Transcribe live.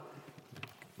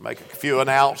make a few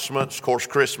announcements. Of course,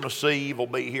 Christmas Eve will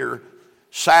be here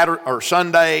Saturday or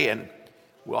Sunday, and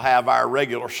we'll have our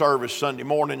regular service Sunday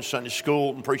morning, Sunday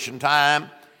school and preaching time.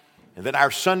 And then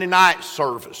our Sunday night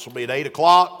service will be at 8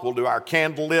 o'clock. We'll do our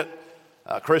candlelit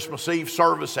Christmas Eve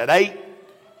service at 8.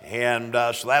 And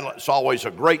so that's always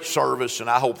a great service, and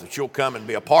I hope that you'll come and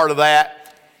be a part of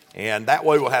that. And that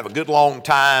way we'll have a good long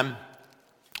time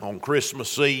on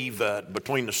Christmas Eve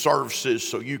between the services,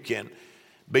 so you can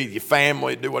be with your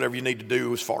family, do whatever you need to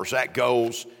do as far as that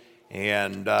goes,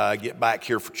 and get back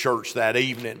here for church that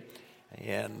evening.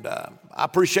 And I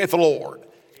appreciate the Lord.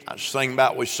 I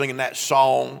was singing that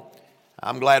song,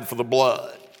 I'm glad for the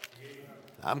blood.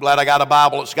 I'm glad I got a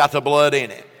Bible that's got the blood in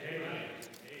it.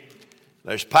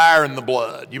 There's power in the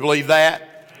blood. You believe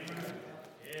that?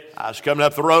 I was coming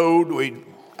up the road.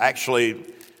 Actually,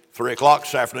 3 o'clock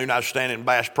this afternoon, I was standing in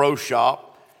Bass Pro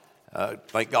Shop.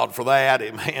 Thank God for that,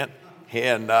 amen.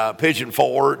 And Pigeon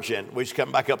Forge, and we was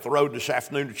coming back up the road this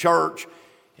afternoon to church,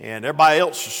 and everybody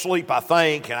else was asleep, I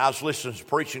think, and I was listening to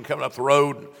preaching coming up the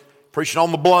road, preaching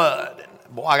on the blood.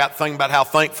 And boy, I got thinking about how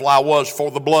thankful I was for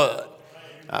the blood.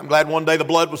 I'm glad one day the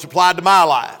blood was applied to my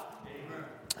life.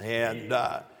 And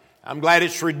I'm glad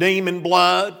it's redeeming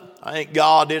blood. I thank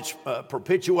God it's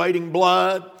perpetuating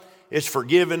blood. It's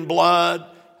forgiving blood.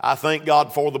 I thank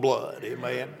God for the blood.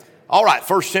 Amen. All right,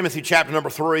 1 Timothy chapter number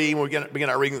 3. We're going to begin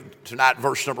our reading tonight,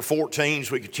 verse number 14.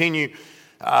 As we continue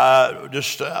over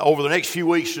the next few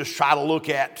weeks, just try to look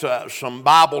at some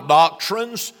Bible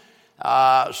doctrines,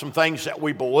 some things that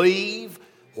we believe,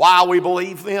 why we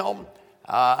believe them.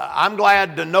 I'm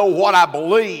glad to know what I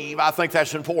believe. I think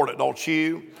that's important, don't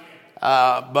you?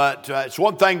 But it's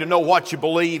one thing to know what you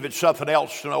believe. It's something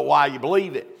else to know why you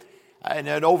believe it. And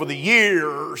then over the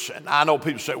years, and I know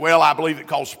people say, well, I believe it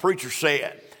because the preacher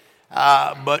said.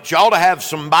 But you ought to have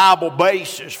some Bible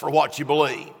basis for what you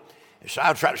believe. And so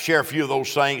I'll try to share a few of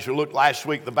those things. We looked last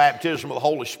week at the baptism of the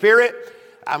Holy Spirit.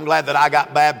 I'm glad that I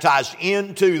got baptized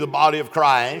into the body of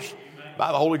Christ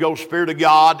by the Holy Ghost Spirit of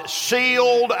God,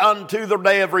 sealed unto the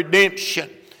day of redemption.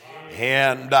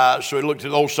 And so we looked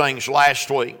at those things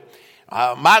last week.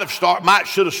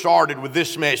 Should have started with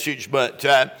this message, but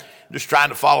just trying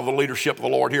to follow the leadership of the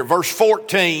Lord here. Verse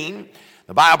 14,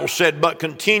 the Bible said, but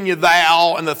continue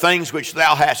thou in the things which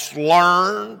thou hast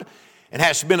learned and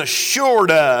hast been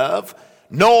assured of,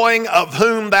 knowing of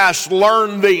whom thou hast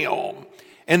learned them,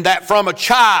 and that from a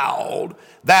child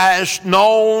thou hast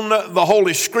known the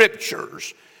Holy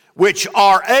Scriptures, which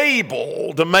are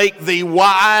able to make thee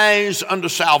wise unto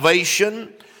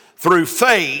salvation through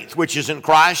faith which is in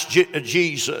Christ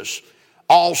Jesus.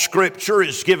 All Scripture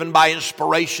is given by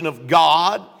inspiration of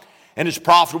God and is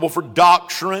profitable for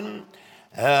doctrine,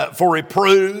 for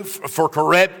reproof, for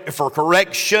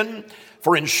correction,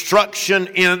 for instruction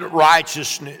in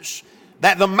righteousness,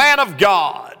 that the man of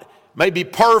God may be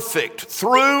perfect,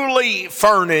 truly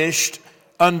furnished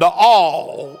unto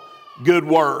all good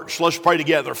works. Let's pray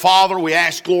together. Father, we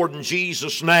ask, Lord, in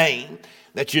Jesus' name,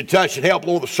 that you touch and help,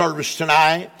 Lord, the service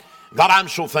tonight. God, I'm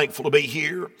so thankful to be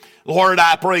here. Lord,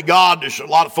 I pray, God, there's a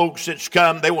lot of folks that's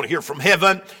come. They want to hear from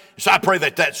heaven. So I pray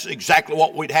that that's exactly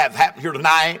what we'd have happen here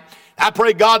tonight. I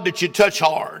pray, God, that you touch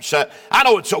hearts. I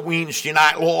know it's a Wednesday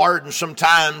night, Lord, and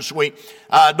sometimes we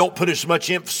don't put as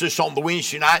much emphasis on the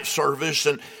Wednesday night service.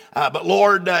 But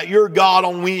Lord, you're God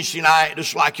on Wednesday night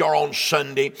just like you're on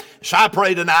Sunday. So I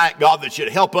pray tonight, God, that you'd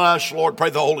help us. Lord, pray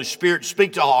the Holy Spirit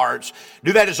speak to hearts.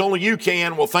 Do that as only you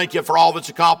can. We'll thank you for all that's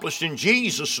accomplished in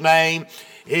Jesus' name.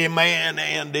 Amen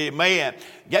and amen.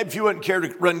 Gabe, if you wouldn't care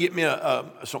to run and get me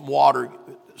some water,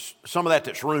 some of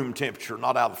that's room temperature,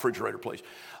 not out of the refrigerator, please.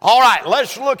 All right,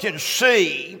 let's look and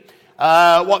see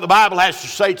what the Bible has to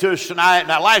say to us tonight.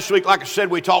 Now, last week, like I said,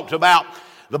 we talked about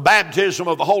the baptism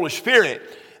of the Holy Spirit.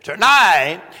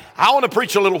 Tonight, I want to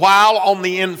preach a little while on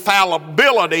the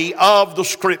infallibility of the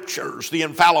Scriptures. The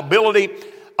infallibility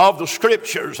of the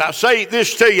Scriptures. I say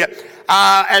this to you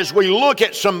as we look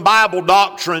at some Bible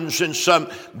doctrines and some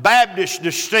Baptist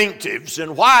distinctives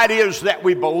and why it is that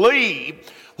we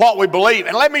believe what we believe.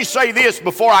 And let me say this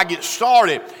before I get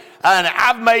started. And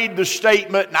I've made the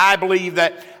statement, and I believe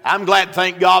that I'm glad,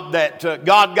 thank God, that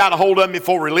God got a hold of me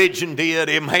before religion did.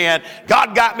 Amen.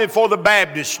 God got me before the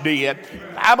Baptists did.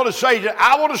 I want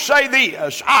to say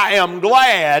this. I am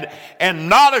glad and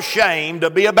not ashamed to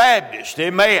be a Baptist.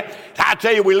 Amen. I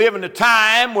tell you, we live in a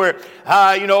time where,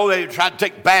 they try to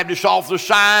take Baptists off the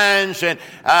signs and,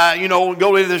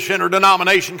 go to this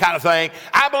interdenomination kind of thing.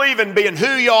 I believe in being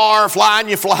who you are, flying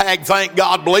your flag, thank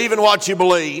God, believe in what you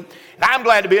believe. I'm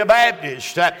glad to be a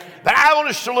Baptist. But I want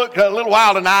us to look a little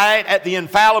while tonight tonight at the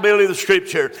infallibility of the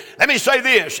Scripture. Let me say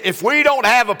this. If we don't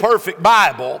have a perfect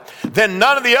Bible, then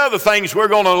none of the other things we're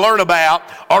going to learn about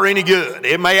are any good.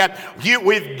 Amen.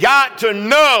 We've got to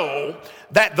know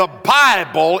that the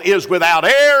Bible is without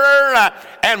error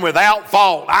and without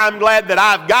fault. I'm glad that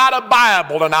I've got a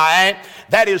Bible tonight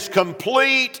that is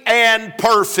complete and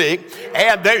perfect.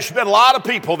 And there's been a lot of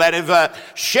people that have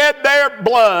shed their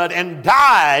blood and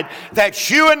died that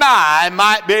you and I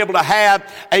might be able to have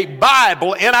a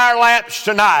Bible in our laps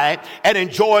tonight and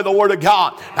enjoy the Word of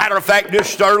God. Matter of fact,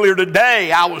 just earlier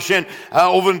today, I was in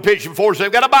over in Pigeon Forge.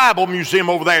 They've got a Bible museum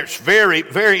over there. It's very,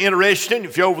 very interesting.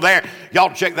 If you're over there, y'all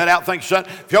to check that out. Thank you, son.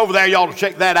 If you're over there, y'all to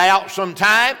check that out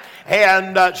sometime.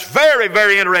 And it's very,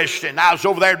 very interesting. I was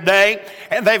over there today,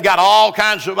 and they've got all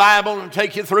kinds of Bible and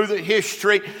take you through the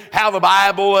history, how the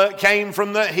Bible came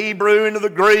from the Hebrew into the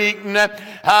Greek and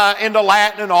into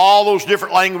Latin and all those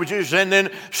different languages, and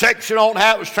then section on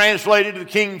how it was translated to the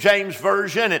King James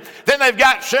Version. And then they've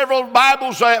got several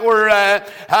Bibles that were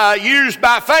used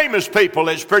by famous people.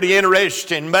 It's pretty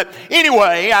interesting. But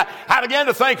anyway, I began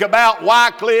to think about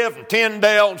Wycliffe and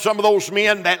Tyndale and some of those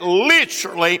men that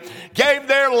literally gave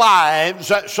their lives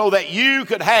so that you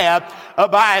could have a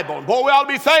Bible. And boy, we ought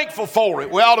to be thankful for it.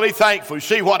 We ought to be thankful. You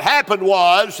see, what happened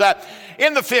was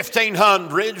in the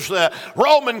 1500s, the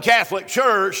Roman Catholic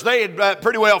Church, they had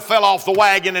pretty well fell off the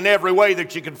wagon in every way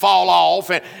that you could fall off.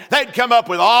 And they'd come up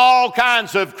with all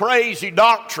kinds of crazy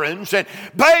doctrines. And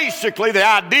basically the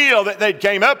idea that they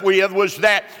came up with was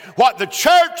that what the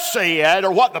church said,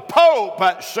 or what the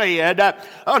Pope said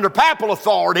under papal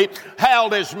authority,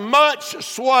 held as much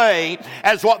sway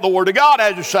as what the Word of God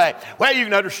had to say. Well, you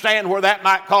can understand where that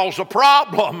might cause a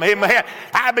problem. Amen.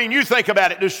 I mean, you think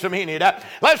about it just a minute.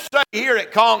 Let's say here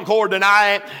at Concord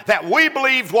tonight that we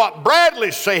believed what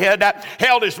Bradley said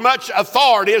held as much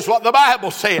authority as what the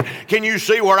Bible said. Can you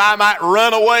see where I might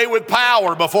run away with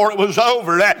power before it was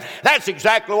over? That's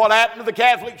exactly what happened to the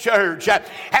Catholic Church.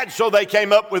 And so they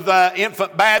came up with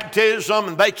infant baptism,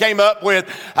 and they came up with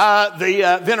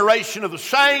the veneration of the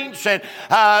saints, and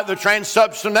the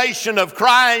transubstantiation of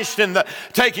Christ, and the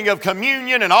taking of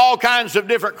communion, and all kinds of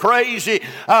different crazy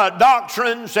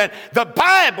doctrines. And the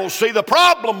Bible, see, the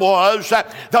problem was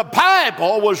that the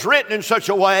Bible was written in such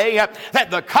a way that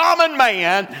the common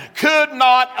man could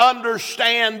not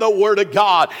understand the Word of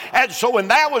God. And so when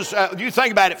that was, you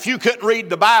think about it, if you couldn't read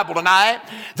the Bible tonight,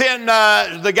 then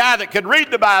the guy that could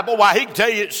read the Bible, why, he could tell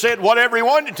you it said whatever he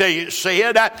wanted to tell you it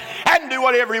said, and do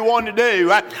whatever he wanted to do.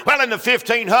 Well, in the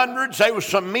 1500s, there was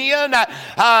some men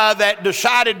that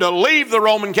decided to leave the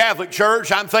Roman Catholic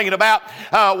Church. I'm thinking about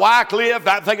Wycliffe,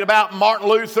 I'm thinking about Martin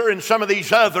Luther, and some of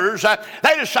these others.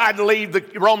 They decided to leave the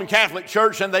Roman Catholic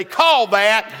Church, and they called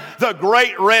that the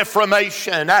Great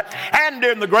Reformation. And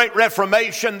during the Great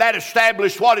Reformation, that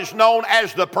established what is known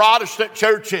as the Protestant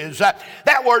churches.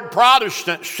 That word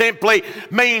Protestant simply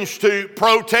means to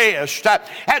protest.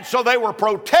 And so they were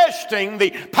protesting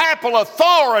the papal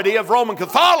authority of Roman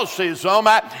Catholicism.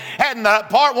 And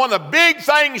one of the big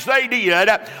things they did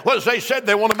was they said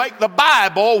they want to make the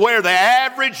Bible where the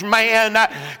average man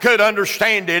could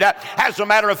understand it. As a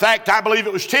matter of fact, I believe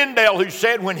it was Tyndale who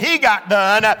said when he got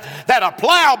done that a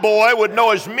plowboy would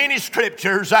know as many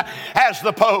scriptures as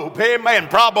the Pope. Amen.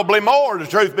 Probably more, the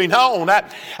truth be known.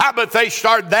 But they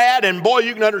started that, and boy,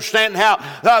 you can understand how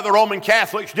the Roman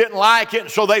Catholics didn't like it,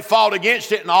 and so they fought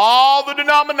against it. And all the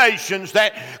denominations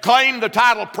that claimed the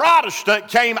title Protestant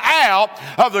came out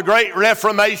of the Great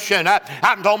Reformation.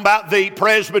 I'm talking about the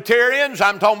Presbyterians,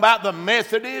 I'm talking about the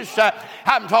Methodists,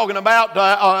 I'm talking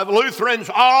about Lutherans,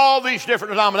 all these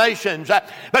different denominations.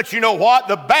 But you know what?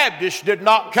 The Baptists did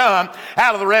not come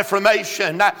out of the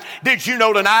Reformation. Did you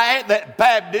know tonight that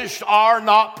Baptists are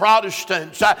not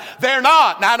Protestants? They're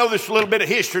not. Now, I know this is a little bit of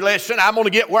history lesson. I'm going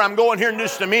to get where I'm going here in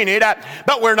just a minute.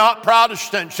 But we're not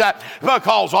Protestants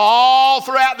because all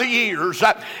throughout the years,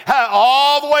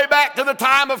 all the way back to the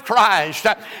time of Christ,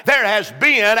 there has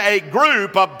been a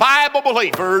group of Bible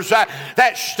believers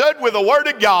that stood with the Word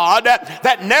of God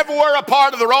that never were a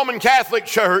part of the Roman Catholic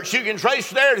Church. You can trace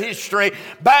their history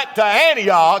back to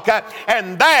Antioch,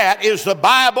 and that is the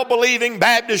Bible-believing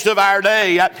Baptist of our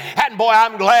day. And boy,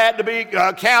 I'm glad to be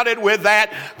counted with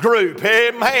that group.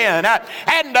 Amen.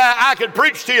 And I could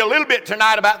preach to you a little bit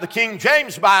tonight about the King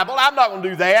James Bible. I'm not going to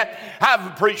do that.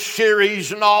 I've preached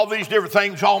series and all these different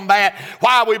things on that,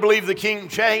 why we believe the King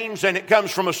James, and it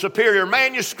comes from a superior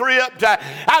manuscript.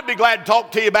 I'd be glad to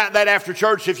talk to you about that after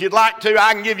church if you'd like to.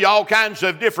 I can can give you all kinds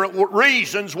of different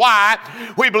reasons why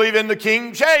we believe in the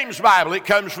King James Bible. It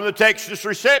comes from the Textus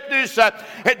Receptus.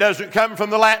 It doesn't come from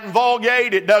the Latin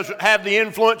Vulgate. It doesn't have the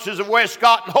influences of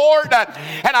Westcott and Hort.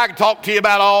 And I can talk to you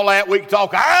about all that. We can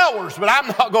talk hours, but I'm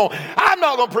not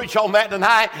going to preach on that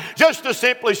tonight. Just to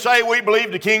simply say we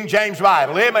believe the King James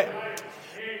Bible. Amen.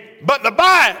 But the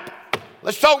Bible,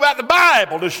 let's talk about the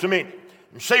Bible just a minute.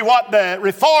 And see, what the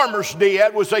reformers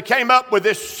did was they came up with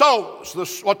this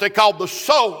solas, what they called the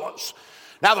solas.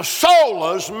 Now the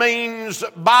solas means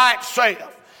by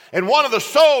itself. And one of the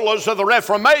solas of the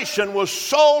Reformation was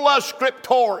sola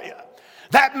scriptura.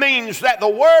 That means that the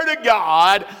Word of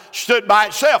God stood by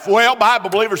itself. Well, Bible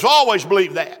believers always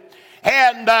believe that.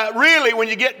 And really, when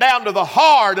you get down to the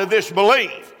heart of this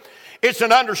belief, it's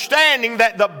an understanding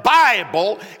that the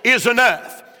Bible is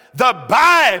enough. The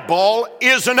Bible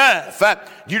is enough.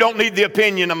 You don't need the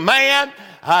opinion of man.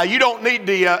 You don't need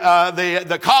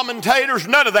the commentators,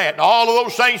 none of that. All of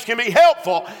those things can be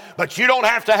helpful, but you don't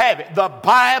have to have it. The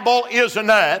Bible is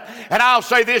enough. And I'll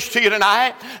say this to you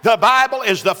tonight. The Bible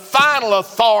is the final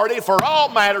authority for all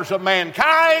matters of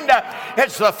mankind.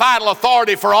 It's the final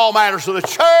authority for all matters of the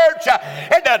church.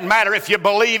 It doesn't matter if you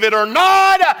believe it or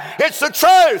not. It's the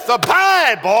truth. The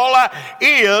Bible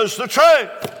is the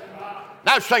truth.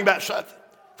 Now let's think about something.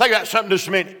 Think about something just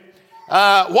a minute.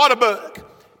 What a book.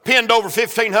 Penned over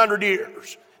 1,500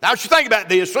 years. Now, as you think about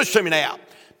this, listen to me now.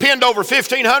 Penned over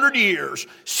 1,500 years,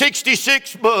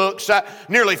 66 books,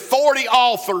 nearly 40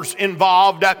 authors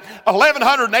involved,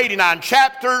 1,189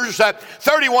 chapters,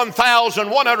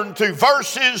 31,102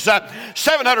 verses,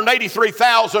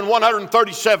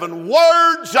 783,137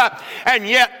 words, and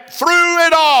yet through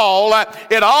it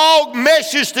all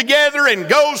meshes together and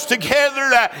goes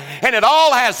together, and it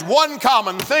all has one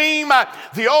common theme.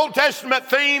 The Old Testament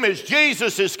theme is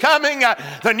Jesus is coming.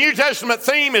 The New Testament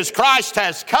theme is Christ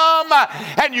has come.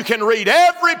 And you can read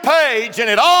every page and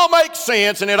it all makes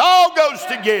sense and it all goes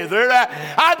together.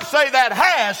 I'd say that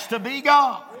has to be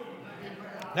God.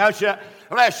 Now, let me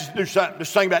ask you to do something.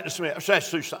 Just think about this a minute. Let's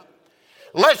ask you to do something.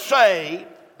 Let's say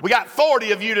we got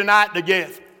 40 of you tonight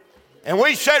together. And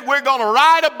we said we're going to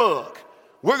write a book.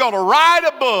 We're going to write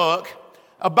a book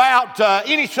about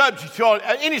any subject you want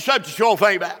to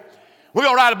think about. We're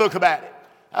going to write a book about it.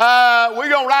 We're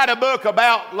going to write a book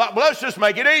about, let's just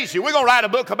make it easy. We're going to write a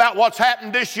book about what's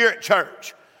happened this year at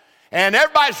church. And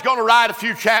everybody's going to write a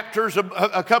few chapters,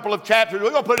 a couple of chapters.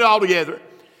 We're going to put it all together.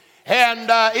 And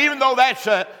even though that's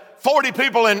 40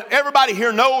 people and everybody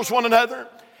here knows one another,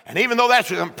 and even though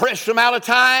that's a compressed amount of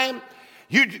time,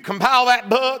 you'd compile that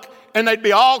book and there'd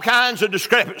be all kinds of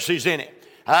discrepancies in it.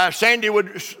 Sandy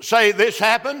would say this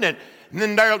happened, and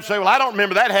then Darryl would say, well, I don't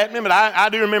remember that happening, but I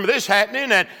do remember this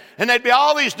happening. And there'd be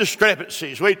all these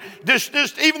discrepancies. We just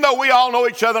even though we all know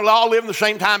each other and all live in the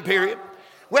same time period.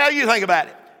 Well, you think about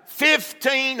it.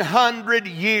 1,500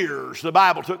 years the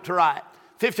Bible took to write.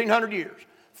 1,500 years.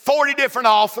 40 different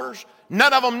authors.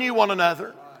 None of them knew one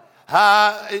another.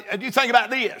 You think about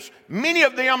this. Many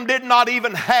of them did not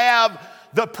even have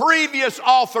the previous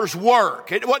author's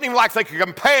work. It wasn't even like they could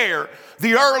compare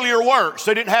the earlier works.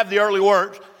 They didn't have the early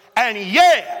works. And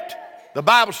yet, the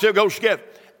Bible still goes together.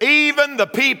 Even the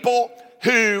people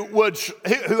who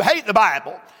hate the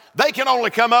Bible, they can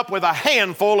only come up with a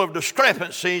handful of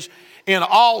discrepancies in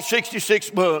all 66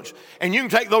 books. And you can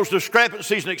take those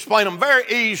discrepancies and explain them very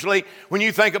easily when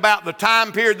you think about the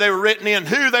time period they were written in,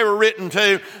 who they were written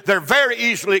to. They're very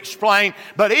easily explained.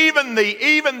 But even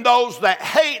those that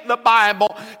hate the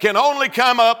Bible can only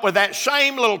come up with that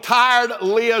same little tired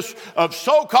list of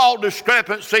so-called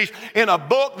discrepancies in a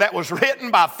book that was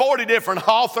written by 40 different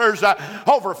authors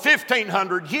over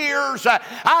 1,500 years.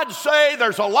 I'd say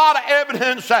there's a lot of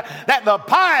evidence that the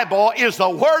Bible is the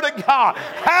Word of God.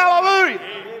 Hallelujah.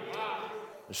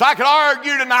 So I could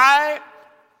argue tonight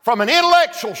from an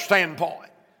intellectual standpoint.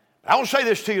 I want to say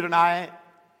this to you tonight.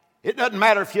 It doesn't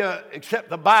matter if you accept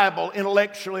the Bible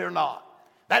intellectually or not.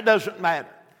 That doesn't matter.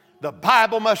 The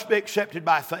Bible must be accepted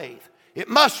by faith. It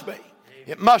must be.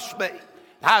 It must be.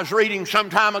 I was reading some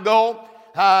time ago.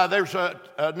 There's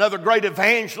another great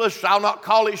evangelist. I'll not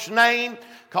call his name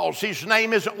because his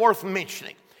name isn't worth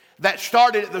mentioning. That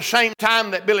started at the same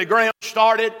time that Billy Graham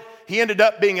started. He ended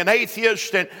up being an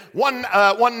atheist, and one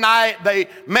night they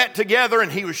met together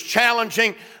and he was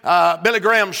challenging Billy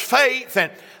Graham's faith, and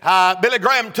Billy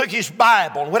Graham took his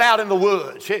Bible and went out in the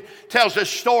woods. He tells this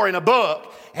story in a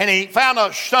book, and he found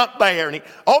a stump there and he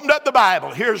opened up the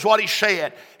Bible. Here's what he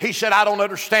said. He said, I don't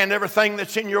understand everything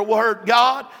that's in your word,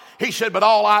 God. He said, but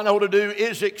all I know to do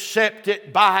is accept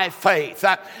it by faith.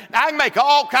 Now, I can make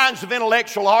all kinds of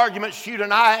intellectual arguments to you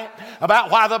tonight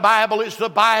about why the Bible is the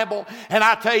Bible. And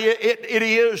I tell you, it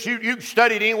is. You can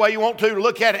study it any way you want to,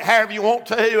 look at it however you want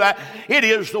to. It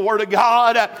is the Word of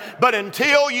God. But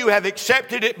until you have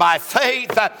accepted it by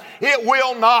faith, it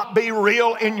will not be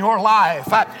real in your life.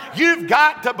 You've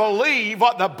got to believe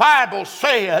what the Bible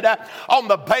said on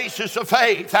the basis of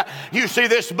faith. You see,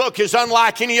 this book is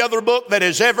unlike any other book that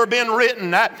has ever been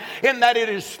written in that it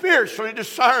is spiritually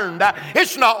discerned.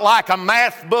 It's not like a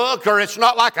math book, or it's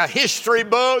not like a history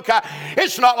book.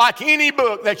 It's not like any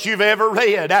book that you've ever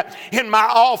read. In my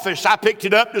office, I picked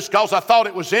it up just because I thought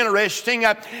it was interesting.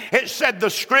 It said the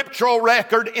scriptural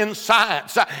record in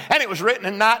science, and it was written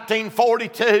in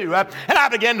 1942. And I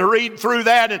began to read through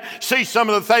that and see some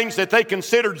of the things that they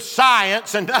considered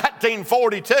science in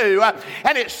 1942,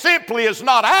 and it simply is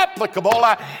not applicable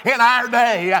in our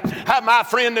day. My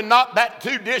friend, in not that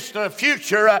too distant a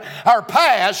future or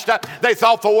past, they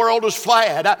thought the world was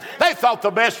flat. They thought the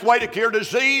best way to cure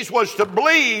disease was to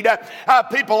bleed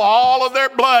people all of their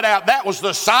blood out. That was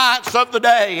the science of the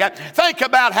day. Think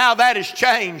about how that has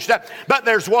changed. But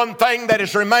there's one thing that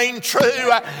has remained true,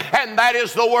 and that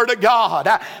is the Word of God.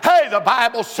 Hey, the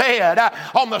Bible said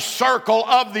on the circle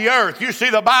of the earth. You see,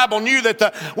 the Bible knew that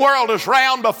the world is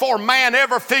round before man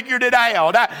ever figured it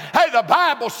out. Hey, the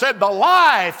Bible said the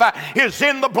life is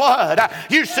in the blood.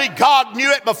 You see, God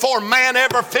knew it before man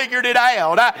ever figured it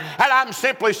out. And I'm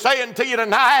simply saying to you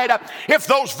tonight, if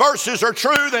those verses are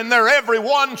true, then they're every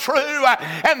one true,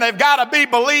 and they've got to be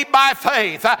believed by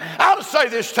faith. I'll say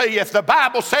this to you, if the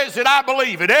Bible says it, I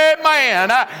believe it.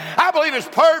 Amen. I believe it's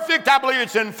perfect. I believe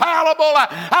it's infallible.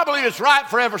 I believe it's right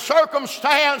for every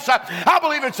circumstance. I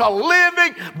believe it's a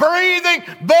living, breathing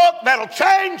book that'll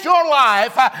change your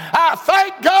life. I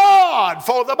thank God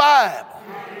for the Bible.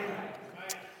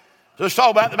 Let's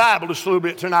talk about the Bible just a little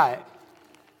bit tonight.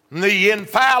 The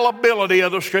infallibility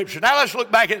of the Scripture. Now let's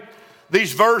look back at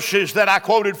these verses that I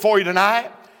quoted for you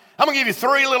tonight. I'm going to give you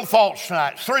three little thoughts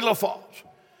tonight. Three little thoughts.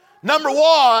 Number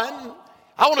one,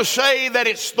 I want to say that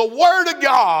it's the Word of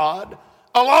God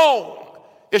alone.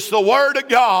 It's the Word of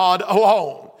God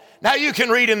alone. Now you can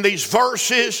read in these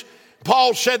verses,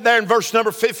 Paul said there in verse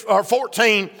number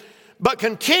 14, but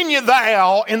continue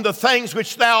thou in the things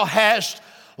which thou hast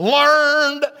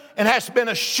learned and hast been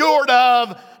assured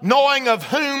of, knowing of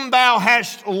whom thou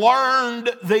hast learned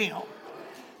them.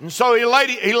 And so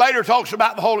he later talks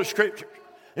about the Holy Scriptures.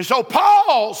 And so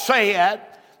Paul said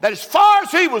that as far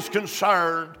as he was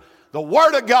concerned, the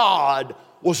Word of God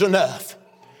was enough.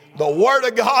 The Word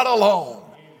of God alone.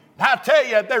 And I tell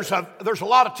you, there's a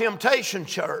lot of temptation,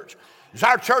 church. As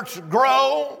our church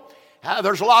grows,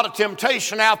 there's a lot of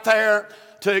temptation out there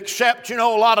to accept, a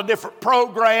lot of different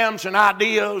programs and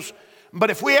ideas. But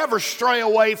if we ever stray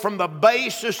away from the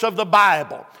basis of the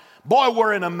Bible, boy,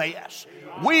 we're in a mess.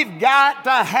 We've got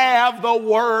to have the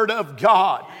Word of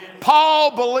God.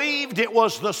 Paul believed it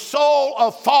was the sole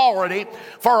authority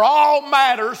for all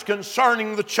matters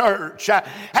concerning the church.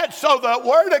 And so the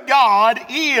Word of God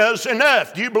is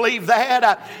enough. Do you believe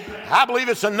that? I believe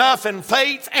it's enough in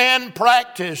faith and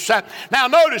practice. Now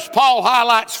notice Paul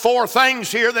highlights four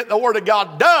things here that the Word of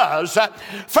God does.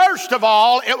 First of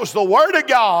all, it was the Word of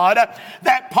God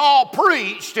that Paul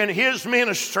preached in his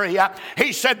ministry.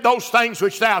 He said, those things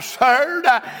which thou hast heard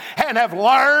and have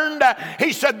learned.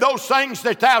 He said, those things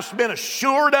that thou hast been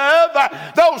assured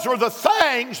of. Those were the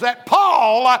things that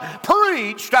Paul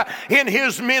preached in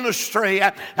his ministry.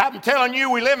 I'm telling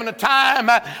you, we live in a time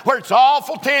where it's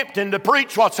awful tempting to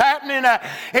preach what's happening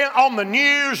on the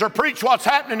news or preach what's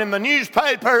happening in the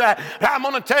newspaper. I'm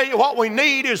going to tell you what we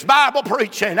need is Bible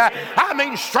preaching. I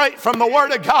mean straight from the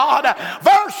Word of God,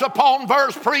 verse upon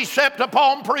verse, precept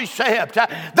upon precept.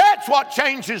 That's what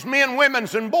changes men,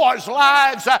 women's, and boys'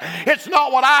 lives. It's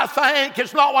not what I think.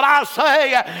 It's not what I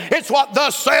say. It's what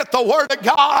thus saith the Word of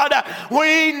God.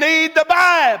 We need the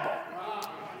Bible.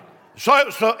 So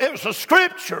it was the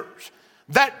Scriptures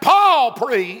that Paul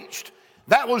preached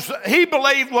that he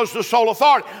believed was the sole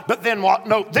authority. But then what?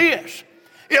 Note this.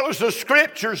 It was the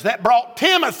Scriptures that brought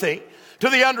Timothy to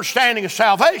the understanding of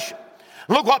salvation.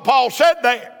 Look what Paul said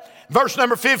there. Verse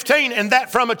number 15, and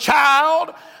that from a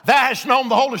child thou hast known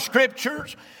the Holy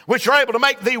Scriptures, which are able to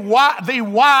make thee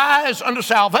wise unto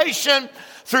salvation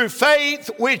through faith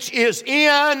which is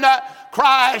in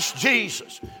Christ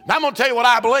Jesus. Now I'm going to tell you what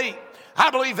I believe. I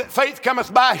believe that faith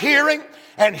cometh by hearing,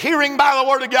 and hearing by the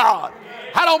Word of God.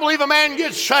 I don't believe a man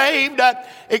gets saved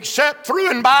except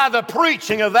through and by the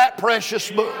preaching of that precious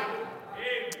book.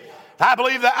 I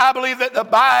believe that the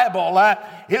Bible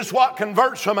is what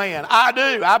converts a man. I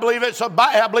do. I believe it's the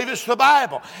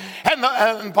Bible.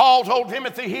 And Paul told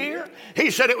Timothy here,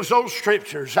 he said it was those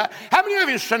scriptures. How many of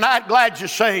you tonight glad you're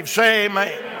saved? Say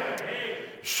amen.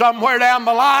 Somewhere down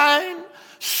the line,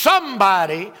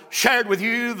 somebody shared with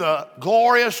you the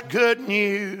glorious good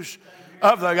news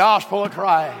of the gospel of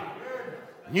Christ.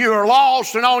 You are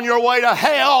lost and on your way to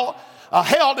hell, a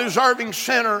hell-deserving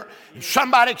sinner.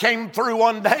 Somebody came through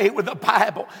one day with the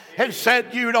Bible and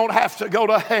said, you don't have to go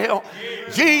to hell.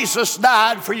 Jesus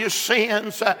died for your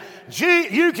sins.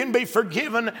 You can be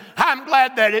forgiven. I'm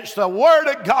glad that it's the Word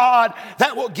of God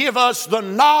that will give us the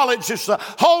knowledge. It's the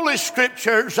Holy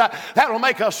Scriptures that will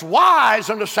make us wise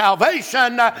unto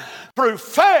salvation through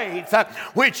faith,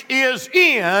 which is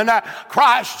in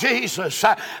Christ Jesus.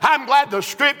 I'm glad the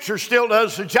Scripture still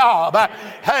does the job.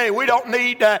 Hey, we don't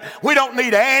need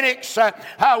annex.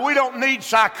 We don't need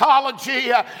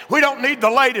psychology. We don't need the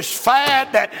latest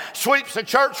fad that sweeps the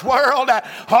church world.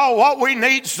 What we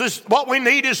need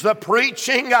is the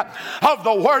preaching of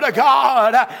the Word of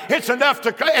God. It's enough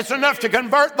to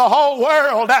convert the whole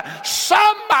world.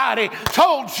 Somebody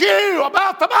told you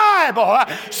about the Bible.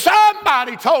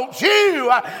 Somebody told you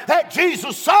that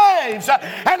Jesus saves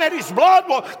and that His blood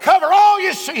will cover all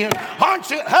your sins. Aren't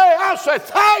you? Hey, I say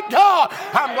thank God.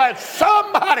 I'm glad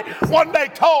somebody one day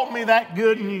told me that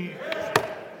good news.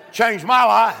 Changed my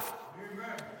life.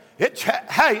 It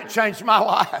changed my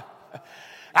life.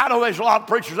 I know there's a lot of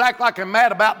preachers act like they're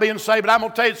mad about being saved, but I'm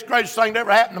going to tell you it's the greatest thing that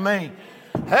ever happened to me.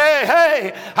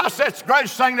 Hey, I said it's the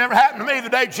greatest thing that ever happened to me the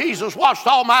day Jesus washed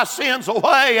all my sins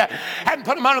away and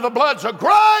put them under the blood's the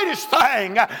greatest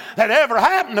thing that ever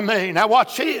happened to me. Now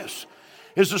watch this.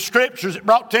 Is the Scriptures that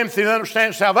brought Timothy to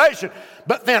understand salvation,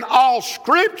 but then all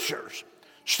Scriptures,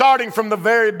 starting from the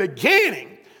very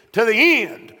beginning to the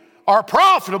end, are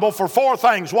profitable for four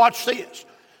things. Watch this.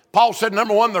 Paul said,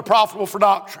 number one, they're profitable for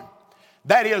doctrine.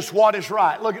 That is what is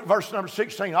right. Look at verse number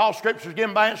 16. All Scripture is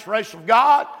given by inspiration of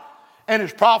God and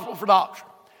is profitable for doctrine.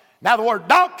 Now the word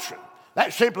doctrine,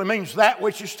 that simply means that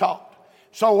which is taught.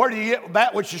 So where do you get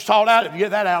that which is taught out of? You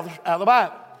get that out of the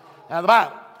Bible. Out of the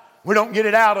Bible. We don't get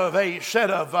it out of a set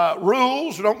of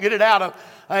rules. We don't get it out of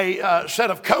a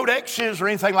set of codexes or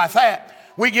anything like that.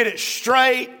 We get it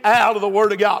straight out of the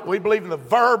Word of God. We believe in the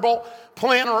verbal,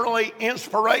 plenary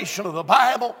inspiration of the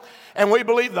Bible. And we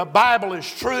believe the Bible is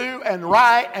true and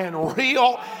right and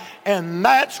real. And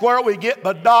that's where we get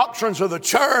the doctrines of the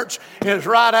church, is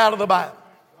right out of the Bible.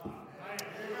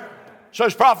 So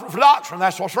it's profitable for doctrine.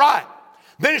 That's what's right.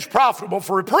 Then it's profitable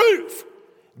for reproof.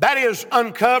 That is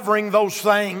uncovering those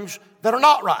things that are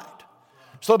not right.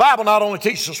 So the Bible not only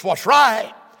teaches us what's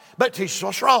right, but teaches us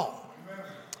what's wrong.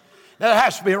 Now there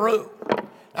has to be a rule.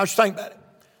 Now just think about it.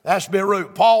 There has to be a rule.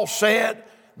 Paul said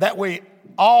that we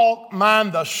all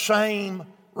mind the same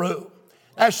rule.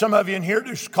 There's some of you in here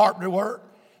do carpentry work,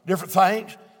 different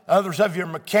things. Others of you are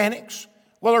mechanics.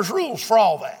 Well, there's rules for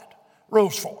all that.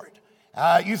 Rules for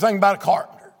it. You think about a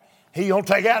carpenter. He's going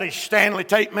to take out his Stanley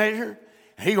tape measure.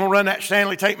 He's going to run that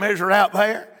Stanley tape measure out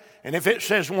there. And if it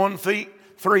says 1 foot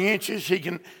 3 inches, he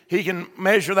can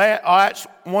measure that. Oh, that's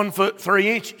 1 foot 3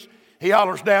 inches. He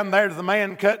hollers down there to the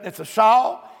man cutting at the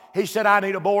saw. He said, I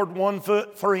need a board 1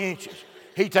 foot 3 inches.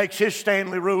 He takes his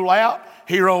Stanley rule out.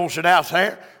 He rolls it out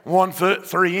there, 1 foot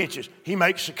 3 inches. He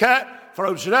makes the cut,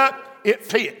 throws it up, it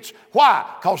fits. Why?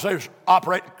 Because they're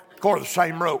operating according to the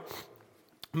same rule.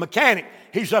 Mechanic,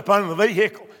 he's up under the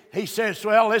vehicle. He says,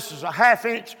 well, this is a 1/2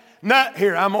 inch nut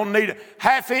here. I'm gonna need a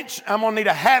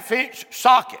half inch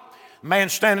socket. Man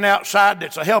standing outside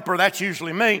that's a helper, that's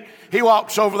usually me. He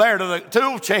walks over there to the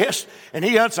tool chest and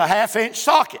he hunts a 1/2 inch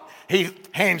socket. He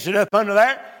hands it up under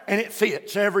there and it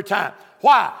fits every time.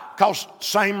 Why? Because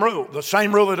same rule. The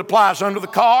same rule that applies under the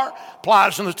car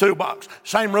applies in the toolbox.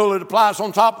 Same rule that applies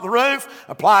on top of the roof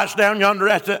applies down yonder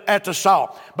at the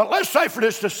saw. But let's say for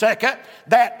just a second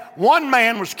that one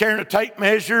man was carrying a tape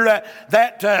measure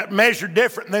that measured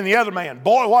different than the other man.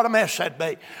 Boy, what a mess that'd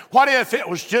be. What if it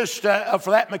was just,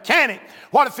 for that mechanic,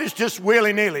 what if it's just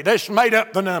willy-nilly? They just made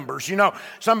up the numbers. You know,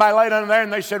 somebody laid under there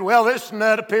and they said, well, this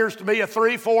nut appears to be a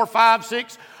 3, 4, 5,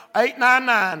 6, 8, 9,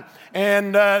 9.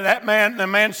 And the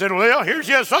man said, well, here's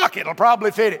your socket. It'll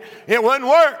probably fit it. It wouldn't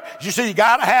work. You see, you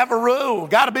got to have a rule.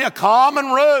 Got to be a common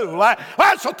rule.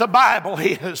 That's what the Bible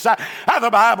is. The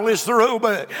Bible is the rule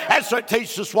book. That's what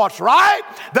teaches us what's right,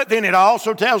 but then it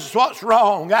also tells us what's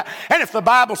wrong. And if the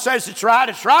Bible says it's right,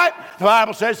 it's right. The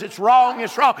Bible says it's wrong,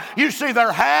 it's wrong. You see,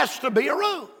 there has to be a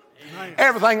rule. Amen.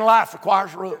 Everything in life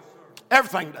requires a rule.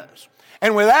 Everything does.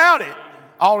 And without it,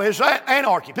 all is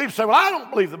anarchy. People say, well, I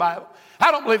don't believe the Bible. I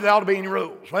don't believe there ought to be any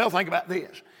rules. Well, think about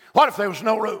this. What if there was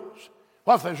no rules?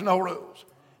 What if there's no rules?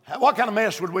 What kind of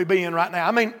mess would we be in right now?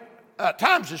 I mean,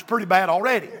 times is pretty bad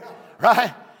already,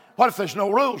 right? What if there's no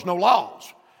rules, no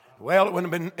laws? Well, it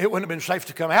wouldn't have been safe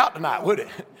to come out tonight, would it?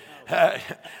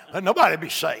 Nobody would be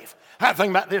safe. I had to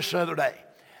think about this the other day.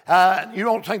 You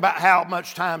don't think about how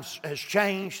much time has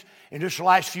changed in just the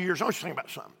last few years. I want you to think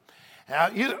about something.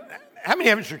 How many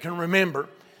of you can remember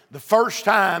the first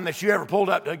time that you ever pulled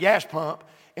up to a gas pump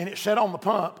and it said on the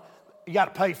pump, you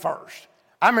got to pay first?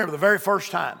 I remember the very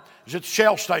first time. It was at the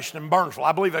Shell station in Burnsville.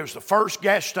 I believe it was the first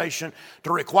gas station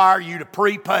to require you to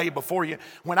prepay before you.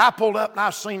 When I pulled up and I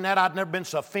seen that, I'd never been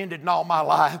so offended in all my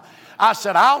life. I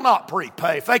said, I'll not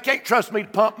prepay. If they can't trust me to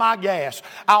pump my gas,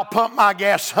 I'll pump my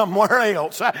gas somewhere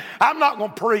else. I'm not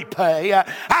going to prepay.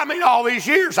 I mean, all these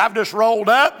years I've just rolled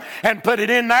up and put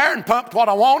it in there and pumped what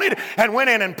I wanted and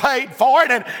went in and paid for it.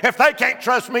 And if they can't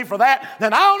trust me for that,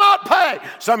 then I'll not pay.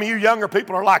 Some of you younger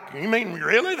people are like, you mean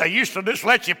really? They used to just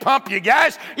let you pump your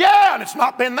gas? Yeah, and it's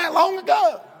not been that long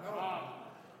ago.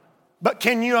 But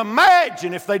can you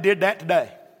imagine if they did that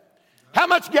today? How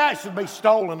much gas would be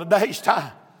stolen in a day's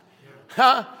time?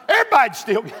 Huh? They'd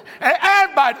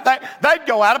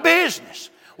go out of business.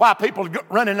 Why people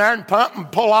run in there and pump and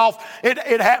pull off?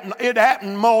 It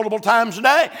happened multiple times a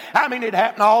day. I mean, it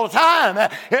happened all the time.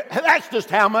 That's just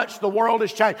how much the world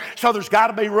has changed. So there's got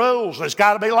to be rules. There's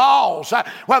got to be laws.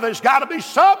 Well, there's got to be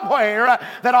somewhere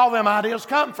that all them ideas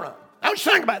come from. Now, just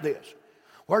think about this.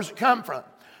 Where does it come from?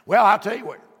 Well, I'll tell you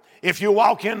where. If you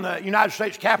walk in the United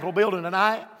States Capitol building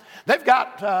tonight, they've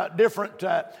got different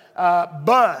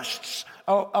busts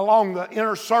along the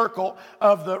inner circle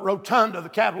of the rotunda of the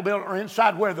Capitol building or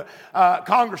inside where the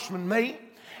congressmen meet.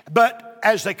 But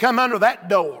as they come under that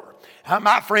door,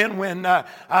 my friend, when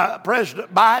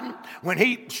President Biden, when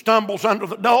he stumbles under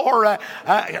the door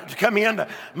to come in to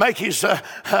make his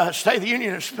State of the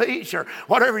Union speech or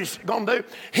whatever he's going to do,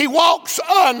 he walks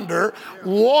under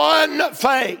one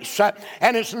face.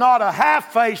 And it's not a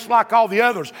half face like all the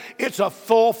others. It's a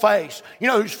full face. You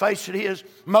know whose face it is?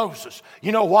 Moses.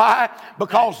 You know why?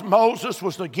 Because Moses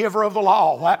was the giver of the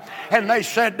law. And they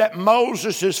said that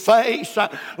Moses' face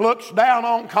looks down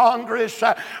on Congress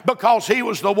because he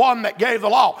was the one that gave the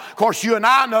law. Of course, you and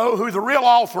I know who the real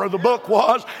author of the book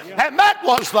was, and that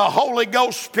was the Holy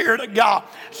Ghost Spirit of God.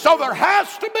 So there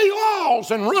has to be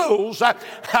laws and rules.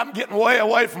 I'm getting way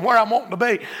away from where I'm wanting to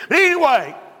be. But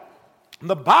anyway,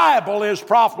 the Bible is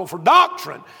profitable for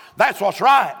doctrine. That's what's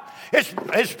right.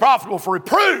 It's profitable for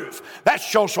reproof. That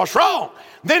shows what's wrong.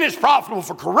 Then it's profitable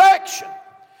for correction.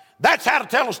 That's how to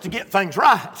tell us to get things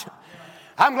right.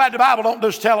 I'm glad the Bible don't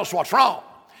just tell us what's wrong.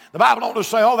 The Bible don't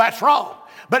just say, oh, that's wrong.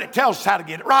 But it tells us how to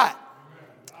get it right.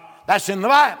 That's in the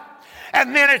Bible.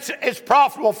 And then it's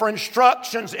profitable for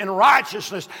instructions in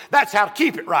righteousness. That's how to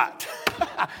keep it right.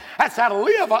 That's how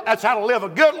to live a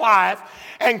good life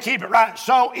and keep it right.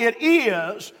 So it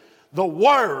is the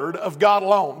Word of God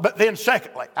alone. But then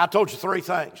secondly, I told you three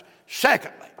things.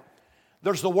 Secondly,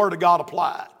 there's the Word of God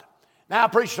applied. Now, I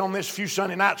preached on this a few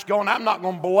Sunday nights ago, and I'm not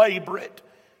going to belabor it.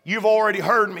 You've already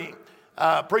heard me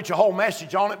preach a whole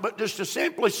message on it, but just to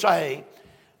simply say,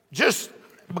 just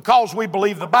because we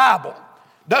believe the Bible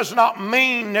does not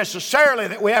mean necessarily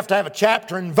that we have to have a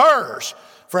chapter and verse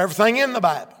for everything in the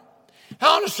Bible.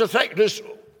 I want us to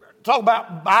talk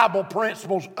about Bible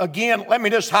principles again. Let me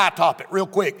just high top it real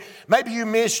quick. Maybe you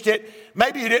missed it.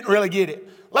 Maybe you didn't really get it.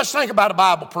 Let's think about a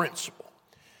Bible principle.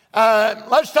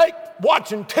 Let's take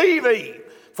watching TV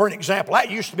for an example. That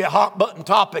used to be a hot button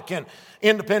topic in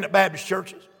independent Baptist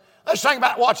churches. Let's think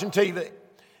about watching TV.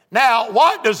 Now,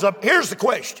 here's the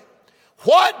question.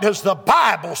 What does the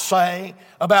Bible say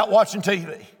about watching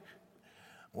TV?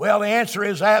 Well, the answer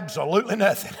is absolutely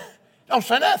nothing. Don't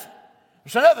say nothing.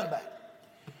 Don't say nothing about it.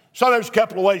 So there's a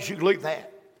couple of ways you can look at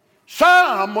that.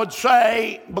 Some would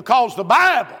say because the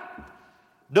Bible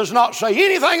does not say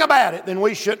anything about it, then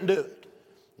we shouldn't do it.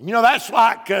 You know, that's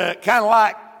like kind of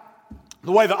like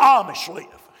the way the Amish live,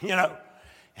 you know.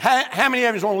 How many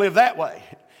of you want to live that way?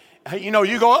 You know,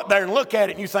 you go up there and look at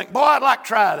it and you think, boy, I'd like to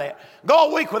try that.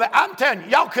 Go a week with that. I'm telling you,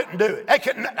 y'all couldn't do it. I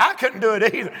couldn't do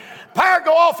it either. Power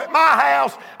go off at my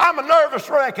house, I'm a nervous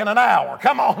wreck in an hour.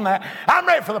 Come on now. I'm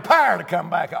ready for the power to come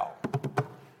back on.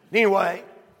 Anyway,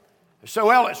 so,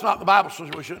 well, it's not the Bible, so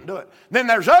we shouldn't do it. Then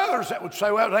there's others that would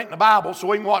say, well, it ain't in the Bible, so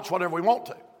we can watch whatever we want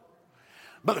to.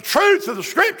 But the truth of the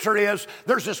Scripture is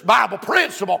there's this Bible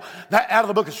principle that out of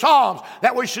the book of Psalms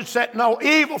that we should set no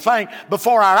evil thing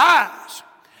before our eyes.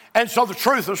 And so the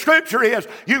truth of Scripture is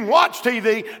you can watch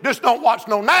TV, just don't watch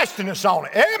no nastiness on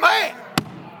it. Amen.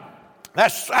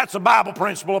 That's a Bible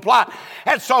principle applied.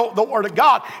 And so the Word of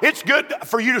God, it's good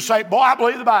for you to say, boy, I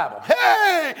believe the Bible.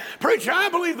 Hey, preacher, I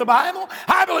believe the Bible.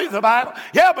 I believe the Bible.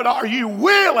 Yeah, but are you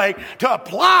willing to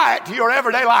apply it to your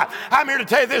everyday life? I'm here to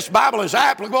tell you this Bible is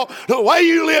applicable to the way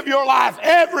you live your life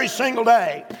every single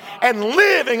day. And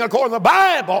living according to the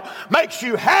Bible makes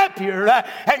you happier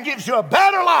and gives you a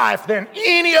better life than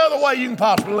any other way you can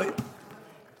possibly live.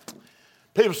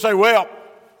 People say, well,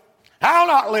 I'll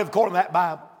not live according to that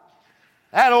Bible.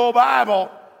 That old Bible,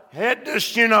 it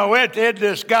just, it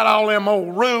just got all them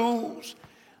old rules.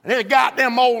 And it got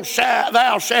them old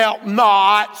thou shalt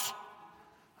nots.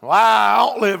 Well, I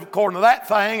don't live according to that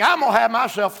thing. I'm going to have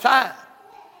myself time.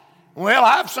 Well,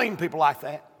 I've seen people like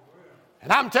that.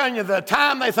 And I'm telling you, the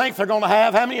time they think they're going to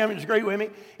have, how many of you agree with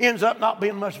me, ends up not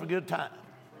being much of a good time.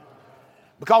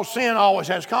 Because sin always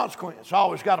has consequence. It's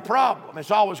always got a problem. It's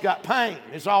always got pain.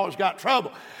 It's always got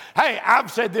trouble. Hey,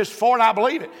 I've said this before and I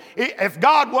believe it. If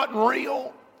God wasn't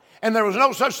real and there was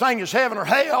no such thing as heaven or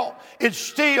hell, it'd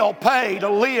still pay to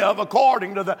live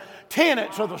according to the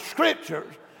tenets of the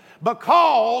Scriptures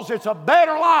because it's a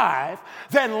better life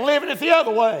than living it the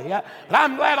other way. But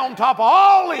I'm glad on top of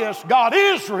all this, God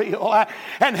is real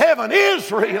and heaven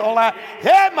is real. Amen.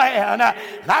 And I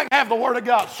can have the Word of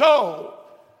God. So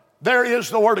there is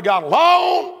the Word of God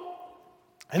alone,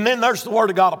 and then there's the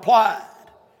Word of God applied.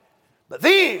 But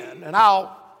then, and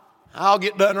I'll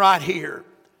get done right here,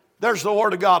 there's the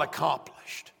Word of God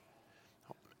accomplished.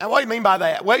 Now, what do you mean by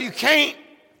that? Well, you can't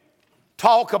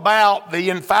talk about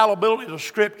the infallibility of the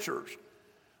Scriptures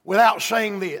without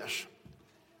saying this.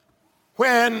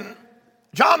 When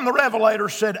John the Revelator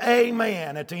said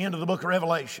amen at the end of the book of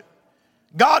Revelation,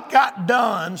 God got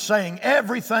done saying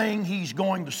everything He's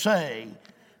going to say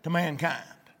to mankind.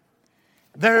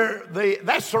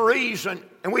 That's the reason,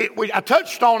 and I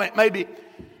touched on it maybe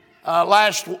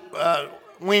last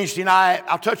Wednesday night.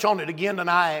 I'll touch on it again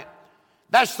tonight.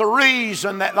 That's the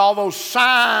reason that all those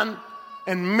signs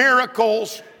and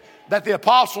miracles that the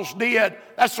apostles did,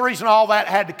 that's the reason all that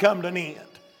had to come to an end.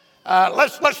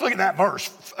 Let's look at that verse.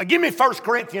 Give me 1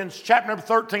 Corinthians chapter number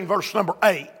 13, verse number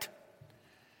 8.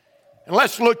 And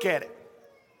let's look at it.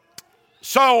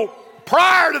 So,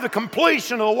 prior to the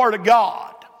completion of the Word of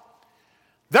God,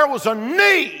 there was a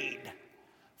need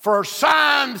for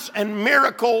signs and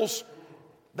miracles.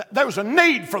 There was a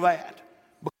need for that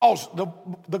because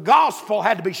the gospel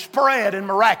had to be spread in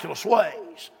miraculous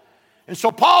ways. And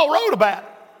so Paul wrote about it.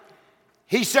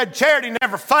 He said, charity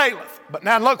never faileth. But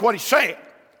now look what he said.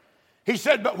 He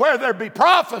said, but where there be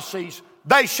prophecies,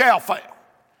 they shall fail.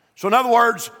 So in other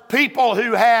words, people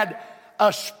who had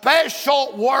a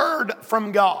special word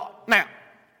from God. Now,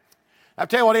 I'll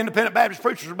tell you what independent Baptist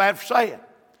preachers are bad for saying.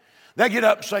 They get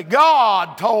up and say,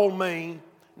 God told me.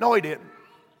 No, He didn't.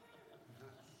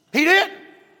 He didn't.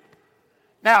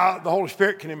 Now, the Holy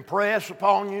Spirit can impress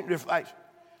upon you in different ways.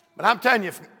 But I'm telling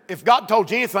you, if God told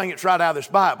you anything, it's right out of this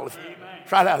Bible.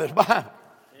 It's right out of this Bible.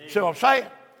 See what I'm saying?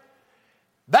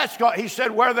 That's God. He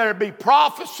said, where there be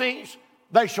prophecies,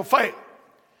 they shall fail.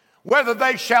 Whether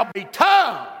they shall be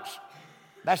tongues,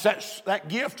 that's that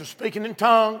gift of speaking in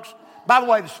tongues. By the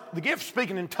way, the gift of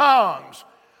speaking in tongues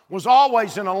was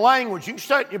always in a language, you can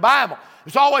study it in your Bible,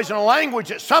 it's always in a language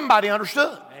that somebody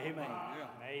understood. Amen.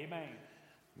 Amen.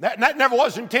 That never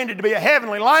was intended to be a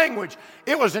heavenly language.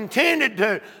 It was intended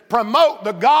to promote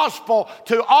the gospel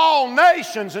to all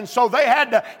nations, and so they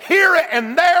had to hear it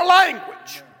in their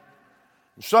language.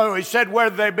 And so he said,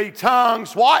 whether they be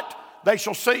tongues, what? They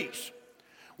shall cease.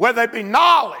 Whether they be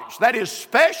knowledge, that is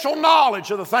special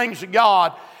knowledge of the things of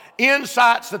God,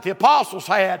 insights that the apostles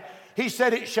had, he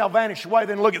said it shall vanish away.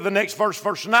 Then look at the next verse,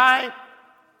 verse 9.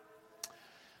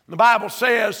 The Bible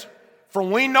says, for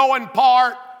we know in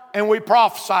part and we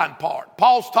prophesy in part.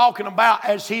 Paul's talking about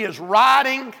as he is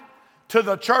writing to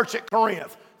the church at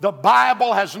Corinth. The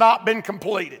Bible has not been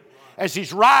completed. As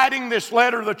he's writing this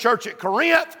letter to the church at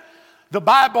Corinth, the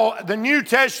Bible, the New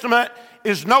Testament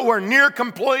is nowhere near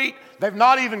complete. They've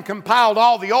not even compiled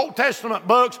all the Old Testament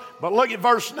books. But look at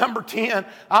verse number 10.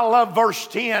 I love verse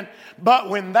 10. But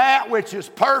when that which is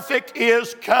perfect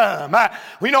is come.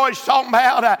 We know what he's talking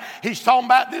about. He's talking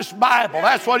about this Bible.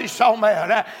 That's what he's talking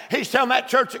about. He's telling that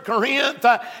church at Corinth.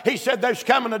 He said there's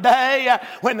coming a day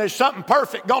when there's something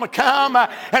perfect going to come.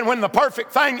 And when the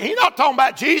perfect thing, he's not talking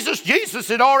about Jesus. Jesus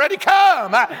had already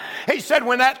come. He said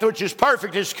when that which is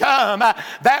perfect is come,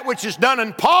 that which is done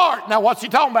in part. Now what's he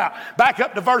talking about? Back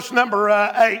up to verse number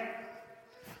 8.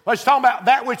 Well, he's talking about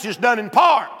that which is done in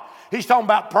part. He's talking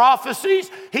about prophecies.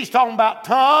 He's talking about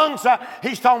tongues.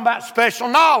 He's talking about special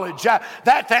knowledge.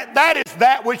 That is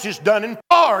that which is done in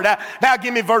part. Now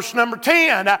give me verse number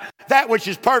 10. That which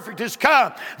is perfect is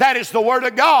come. That is the Word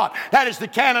of God. That is the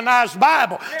canonized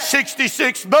Bible.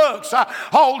 66 books,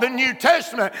 Old and New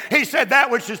Testament. He said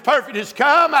that which is perfect is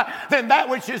come. Then that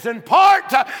which is in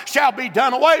part shall be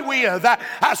done away with.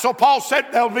 So Paul said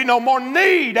there will be no more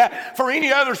need for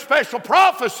any other special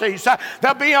prophecies.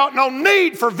 There'll be no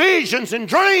need for visions and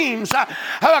dreams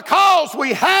because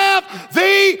we have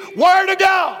the Word of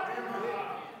God.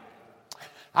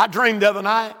 I dreamed the other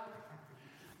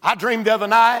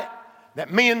night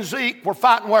that me and Zeke were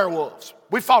fighting werewolves.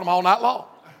 We fought them all night long.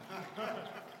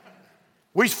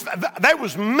 They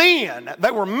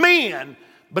were men,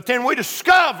 but then we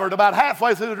discovered about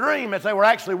halfway through the dream that they were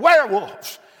actually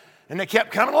werewolves, and they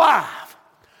kept coming alive.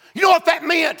 You know what that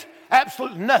meant?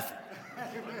 Absolutely nothing.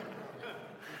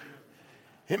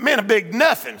 It meant a big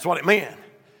nothing is what it meant.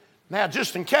 Now,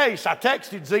 just in case, I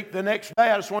texted Zeke the next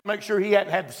day. I just want to make sure he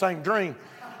hadn't had the same dream.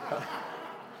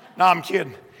 No, I'm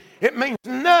kidding. It means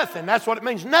nothing. That's what it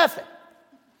means, nothing.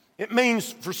 It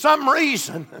means for some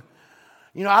reason,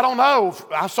 I don't know.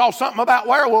 I saw something about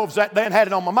werewolves that day and had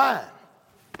it on my mind.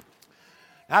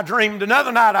 I dreamed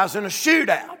another night I was in a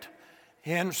shootout.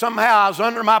 And somehow I was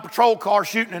under my patrol car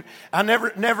shooting, and I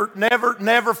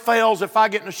never fails if I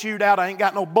get in a shootout. I ain't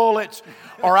got no bullets,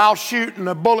 or I'll shoot and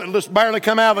the bullet will just barely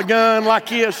come out of the gun like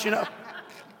this, You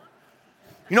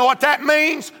know what that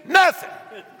means? Nothing.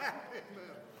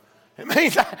 It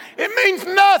means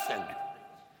nothing.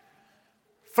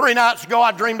 3 nights ago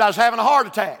I dreamed I was having a heart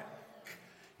attack.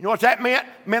 You know what that meant?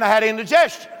 It meant I had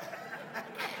indigestion.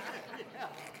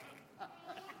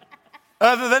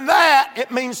 Other than that,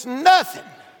 it means nothing.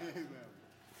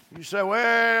 You say,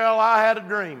 well, I had a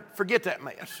dream. Forget that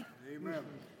mess. Amen.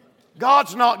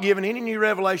 God's not giving any new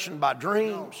revelation by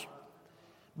dreams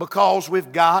because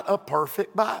we've got a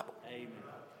perfect Bible. Amen.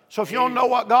 So if you don't know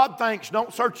what God thinks,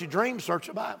 don't search your dreams, search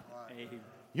the Bible. Amen.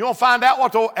 You don't find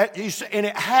out and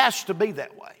it has to be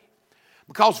that way.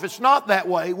 Because if it's not that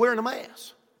way, we're in a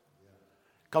mess.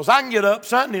 Because I can get up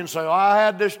Sunday and say, I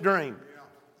had this dream.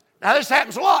 Now, this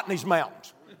happens a lot in these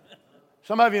mountains.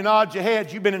 Some of you nod your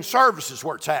heads. You've been in services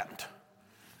where it's happened.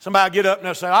 Somebody get up and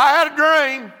they'll say, I had a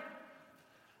dream.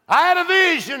 I had a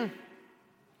vision.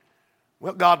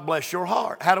 Well, God bless your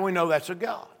heart. How do we know that's of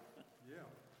God?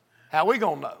 How are we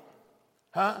going to know?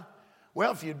 Huh?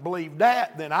 Well, if you'd believe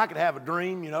that, then I could have a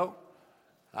dream,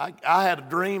 I had a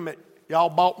dream that y'all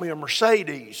bought me a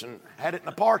Mercedes and had it in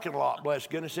the parking lot. Bless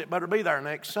goodness, it better be there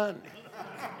next Sunday.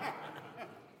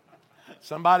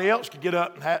 Somebody else could get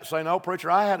up and say, no, preacher,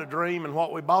 I had a dream and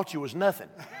what we bought you was nothing.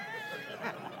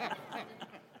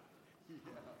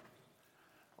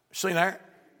 See there?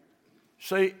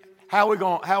 See, how are we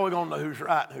going to know who's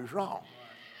right and who's wrong?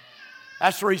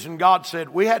 That's the reason God said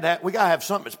we got to have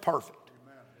something that's perfect.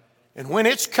 And when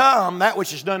it's come, that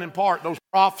which is done in part, those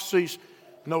prophecies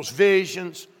and those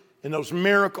visions and those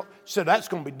miracles, said that's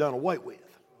going to be done away with.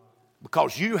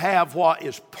 Because you have what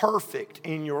is perfect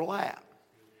in your lap.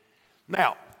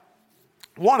 Now,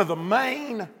 one of the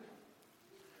main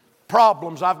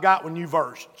problems I've got with new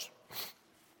versions,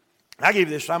 I'll give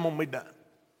you this, I'm going to be done.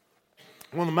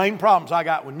 One of the main problems I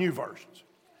got with new versions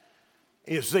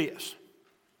is this.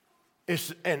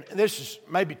 And this is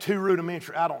maybe too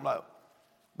rudimentary, I don't know.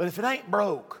 But if it ain't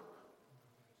broke,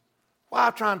 why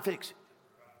try and fix it?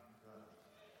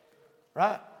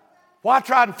 Right? Why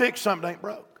try and fix something that ain't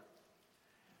broke?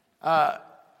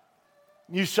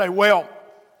 You say, well,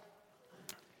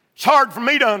 it's hard for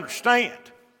me to understand.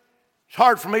 It's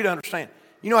hard for me to understand.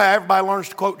 You know how everybody learns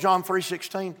to quote John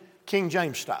 3:16? King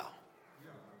James style.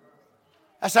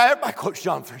 That's how everybody quotes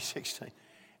John 3:16.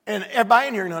 And everybody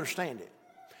in here can understand it.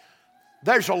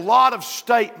 There's a lot of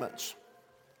statements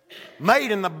made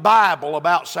in the Bible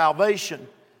about salvation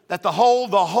that the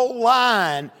whole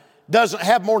line doesn't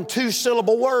have more than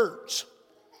 2-syllable words.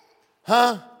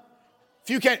 Huh? If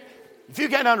you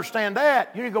can't understand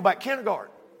that, you need to go back to kindergarten.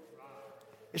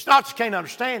 It's not that you can't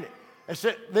understand it. It's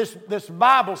that this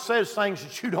Bible says things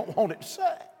that you don't want it to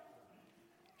say.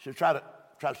 So try to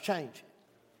change it.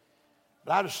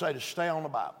 But I just say to stay on the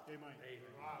Bible.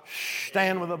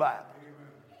 Stand with the Bible.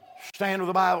 Stand with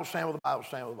the Bible, stand with the Bible,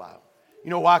 stand with the Bible. You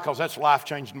know why? Because that's a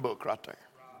life-changing book right there.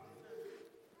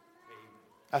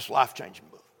 That's a life-changing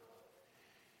book.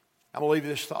 I'm going to leave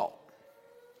you this thought.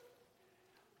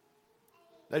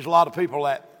 There's a lot of people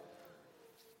that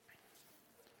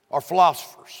are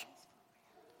philosophers.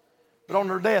 But on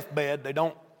their deathbed, they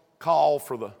don't call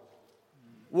for the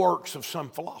works of some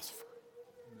philosopher.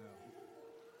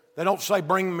 They don't say,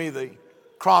 bring me the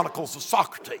Chronicles of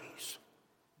Socrates.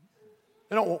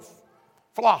 They don't want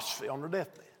philosophy on their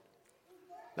deathbed.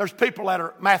 There's people that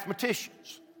are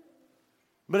mathematicians.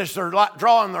 But as they're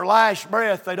drawing their last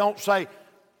breath, they don't say,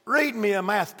 read me a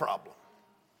math problem.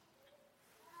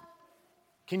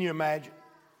 Can you imagine?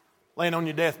 Laying on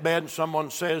your deathbed and someone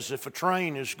says if a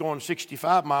train is going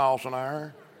 65 miles an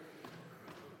hour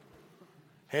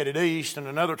headed east and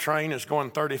another train is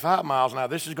going 35 miles an hour,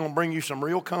 this is going to bring you some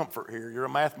real comfort here. You're a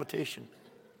mathematician.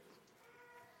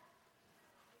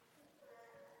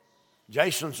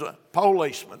 Jason's a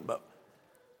policeman, but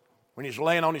when he's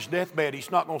laying on his deathbed, he's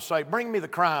not going to say, bring me the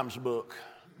crimes book.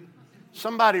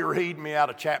 Somebody read me out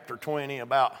of chapter 20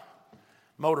 about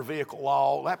motor vehicle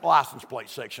law, that license plate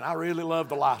section. I really love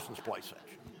the license plate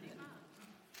section.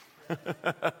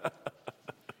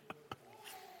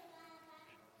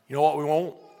 You know what we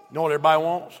want? You know what everybody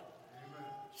wants?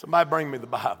 Somebody bring me the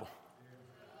Bible.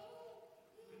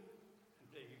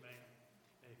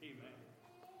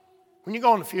 When you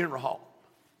go in the funeral home,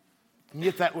 you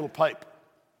get that little paper.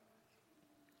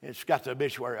 It's got the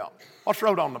obituary on. What's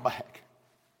wrote on the back?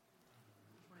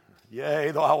 Yea,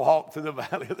 though I walk through the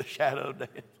valley of the shadow of death,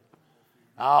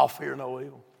 I'll fear no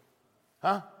evil.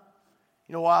 Huh?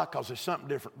 You know why? Because there's something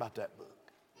different about that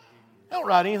book. They don't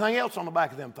write anything else on the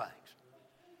back of them things.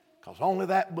 Because only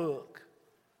that book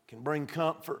can bring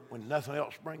comfort when nothing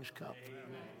else brings comfort.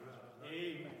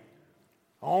 Amen.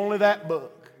 Only that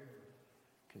book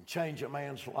can change a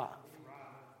man's life.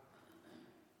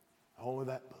 Only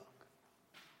that book.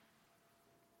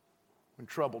 When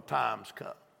troubled times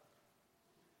come,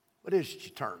 what is it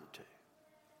you turn to?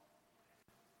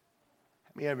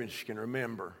 How many of you can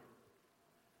remember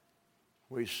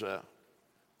we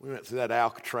went through that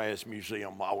Alcatraz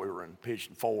museum while we were in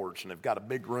Pigeon Forge, and they've got a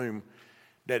big room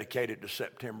dedicated to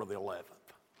September the 11th.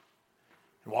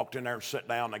 And walked in there and sat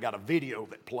down. They got a video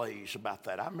that plays about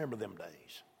that. I remember them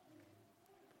days.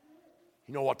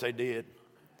 You know what they did?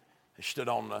 They stood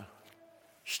on the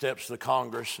steps of the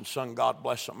Congress and sung God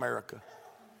Bless America.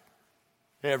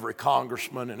 Every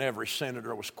congressman and every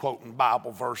senator was quoting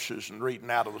Bible verses and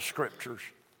reading out of the scriptures.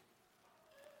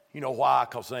 You know why?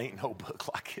 Because there ain't no book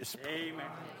like his book. Amen.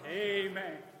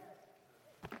 Amen.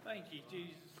 Thank you,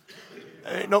 Jesus.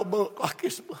 There ain't no book like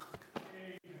his book.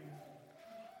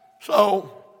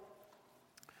 So,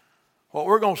 what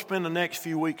we're going to spend the next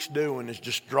few weeks doing is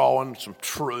just drawing some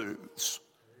truths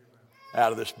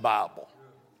out of this Bible.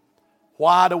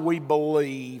 Why do we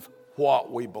believe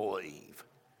what we believe?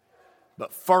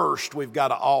 But first, we've got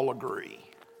to all agree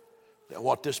that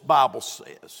what this Bible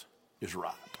says is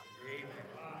right.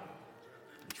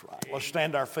 It's right. Let's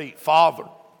stand to our feet. Father,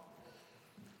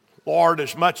 Lord,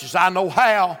 as much as I know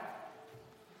how,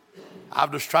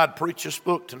 I've just tried to preach this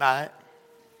book tonight.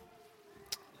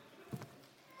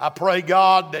 I pray,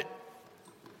 God, that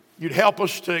you'd help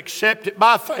us to accept it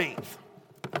by faith.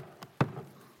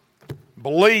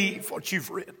 Believe what you've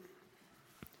written.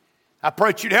 I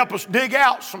pray that you'd help us dig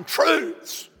out some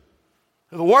truths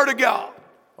of the Word of God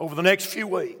over the next few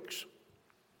weeks.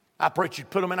 I pray that you'd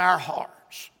put them in our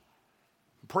hearts.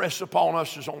 Press upon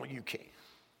us as only you can.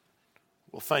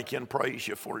 We'll thank you and praise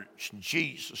you for it. In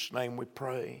Jesus' name we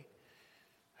pray.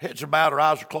 Heads are bowed, our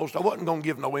eyes are closed. I wasn't going to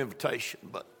give no invitation,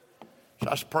 but as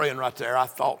I was praying right there, I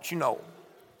thought,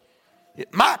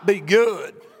 it might be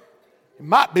good. It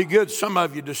might be good some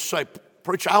of you just say,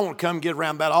 preacher, I want to come get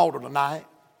around that altar tonight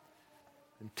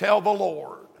and tell the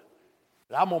Lord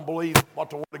that I'm going to believe what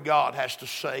the Word of God has to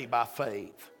say by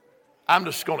faith. I'm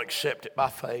just going to accept it by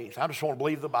faith. I just want to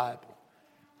believe the Bible.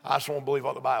 I just want to believe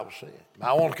what the Bible said.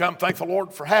 I want to come thank the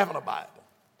Lord for having a Bible.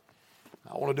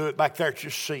 I want to do it back there at your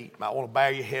seat. I want to bow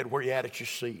your head where you're at your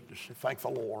seat. Just say, thank the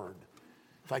Lord.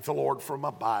 Thank the Lord for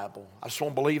my Bible. I just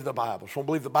want to believe the Bible. I just want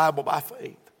to believe the Bible by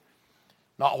faith.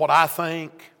 Not what I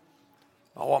think,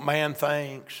 not what man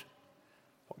thinks,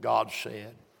 what God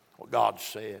said. What God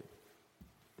said.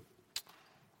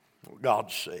 What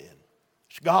God said.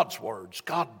 It's God's words.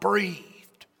 God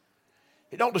breathed.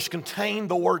 It don't just contain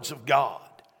the words of God.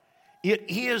 It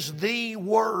is the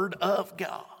Word of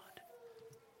God.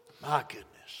 My goodness.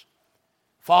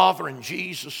 Father, in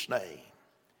Jesus' name,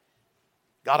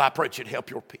 God, I pray that you'd help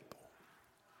your people.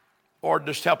 Lord,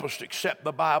 just help us to accept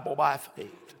the Bible by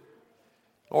faith.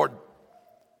 Lord,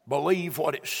 believe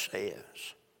what it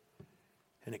says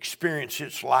and experience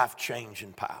its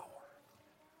life-changing power.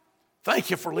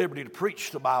 Thank you for liberty to preach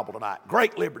the Bible tonight.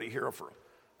 Great liberty here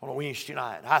on a Wednesday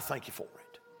night. I thank you for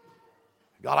it.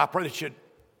 God, I pray that you'd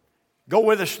go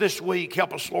with us this week.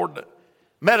 Help us, Lord, to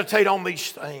meditate on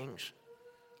these things.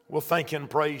 We'll thank you and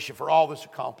praise you for all that's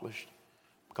accomplished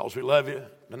because we love you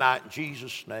tonight in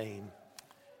Jesus' name.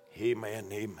 Amen,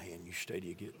 amen. You stay till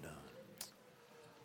you get done.